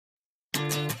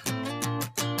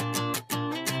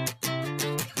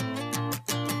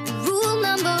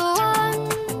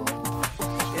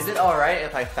alright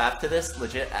if I fap to this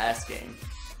legit ass game?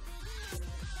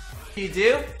 If you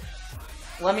do,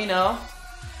 let me know,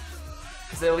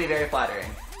 because it'll be very flattering.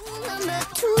 Number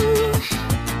 2,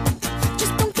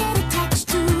 just don't get attached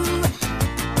to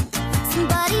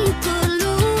somebody you could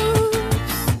lose.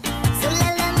 So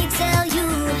let me tell you,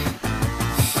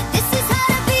 this is how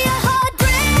to be a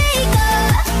heartbreaker.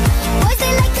 Boys,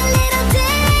 they like a little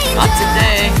danger. Not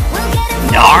today. We'll get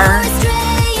it Yarn. for a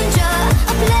stranger, a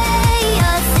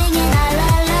player singing I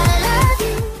love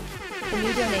you. The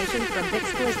new donation from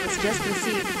Boxbox was just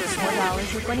received for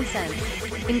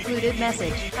 $4.20. Included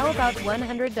message. How about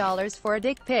 $100 for a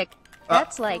dick pic?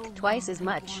 That's like twice as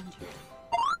much.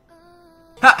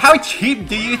 How cheap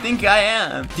do you think I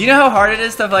am? Do you know how hard it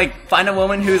is to like find a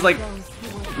woman who's like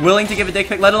willing to give a dick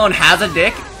pic, let alone has a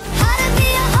dick? How to be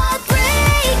a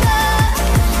heartbreaker.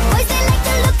 Boys, they like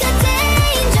the look of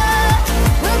danger.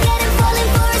 We'll get him falling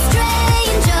for a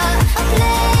stranger, a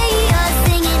player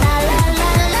singing I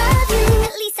love you.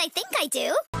 At least I think I do.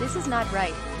 This is not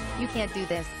right. You can't do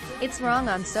this. It's wrong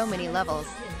on so many levels.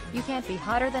 You can't be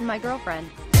hotter than my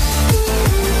girlfriend.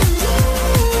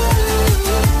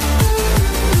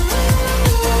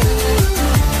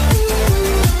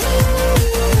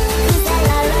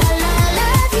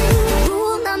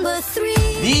 Rule number 3.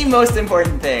 The most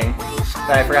important thing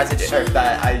that I forgot to do, or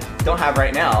that I don't have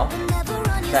right now,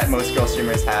 that most girl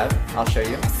streamers have, I'll show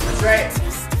you. That's right.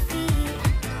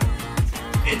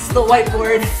 It's the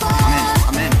whiteboard.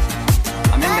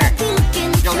 I'm in there.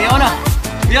 Yo, Leona,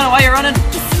 why are you running?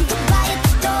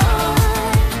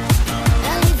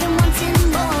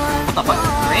 What the fuck,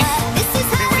 Rain?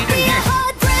 What are you doing here?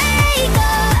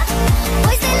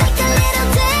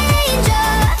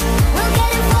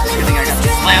 Good thing I got the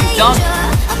slam dunk.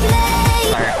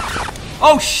 Sorry.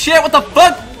 Oh shit, what the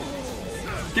fuck?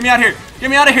 Get me out of here. Get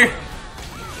me out of here.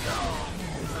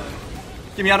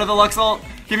 Get me out of the Luxol.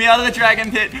 Get me out of the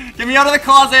dragon pit. Get me out of the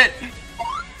closet.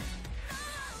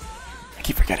 I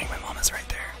keep forgetting my mom is right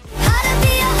there.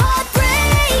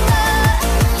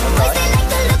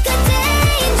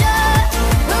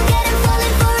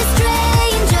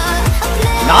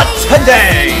 Not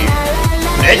today,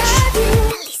 bitch!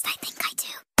 At least I think I do.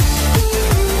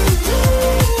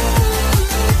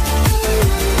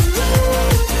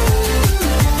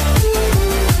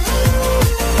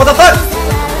 What the fuck?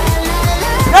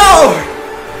 No!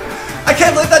 I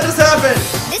can't believe that just happened!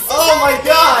 Oh my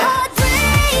god!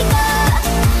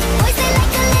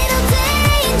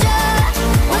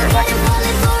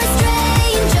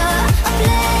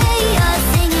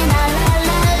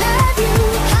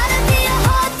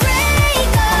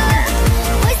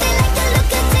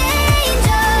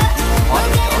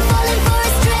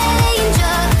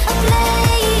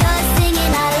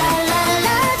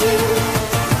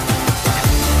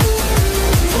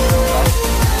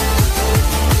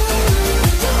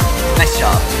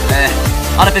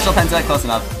 Unofficial pen set, close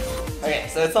enough. Okay,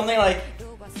 so it's something like,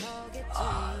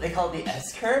 they call it the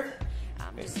S curve.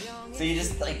 So you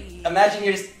just like, imagine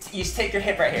you just take your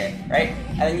hip right here, right?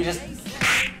 And then you just,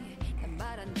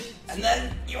 and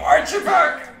then you arch your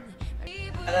back.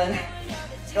 And then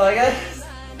go like this.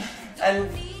 And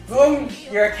boom,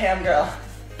 you're a cam girl.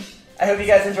 I hope you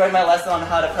guys enjoyed my lesson on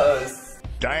how to pose.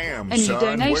 Damn, A new son,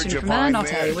 donation where'd you from find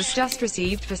Ernoto this? was just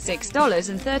received for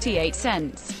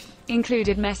 $6.38.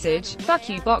 Included message, fuck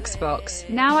you Boxbox,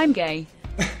 now I'm gay.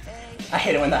 I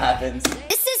hate it when that happens.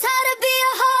 This is how to be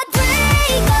a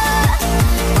heartbreaker.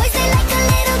 Boys, they like a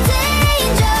little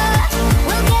danger.